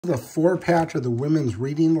The 4-pack of the women's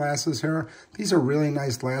reading glasses here. These are really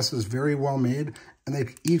nice glasses, very well made,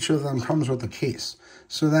 and each of them comes with a case.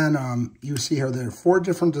 So then you see here there are 4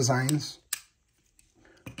 different designs,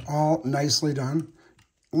 all nicely done.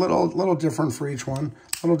 Little different for each one,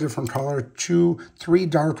 little different color. 2, 3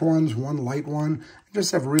 dark ones, 1 light one.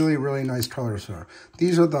 Just have really, really nice colors here.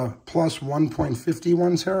 These are the plus 1.50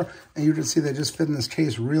 ones here, and you can see they just fit in this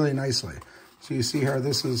case really nicely. So you see here,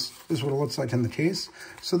 this is what it looks like in the case.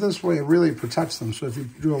 So this way it really protects them. So if you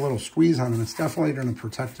do a little squeeze on them, it's definitely going to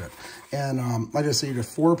protect it. And like I said, you get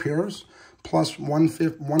 4 pairs plus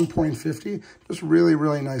 1.50. Just really,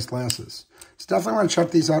 really nice glasses. So definitely want to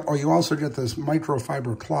check these out. Oh, you also get this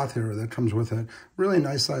microfiber cloth here that comes with it. Really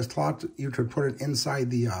nice sized cloth. You could put it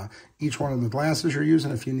inside the each one of the glasses you're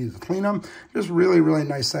using if you need to clean them. Just really, really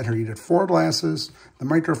nice set here. You get 4 glasses, the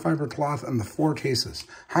microfiber cloth, and the 4 cases.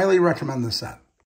 Highly recommend this set.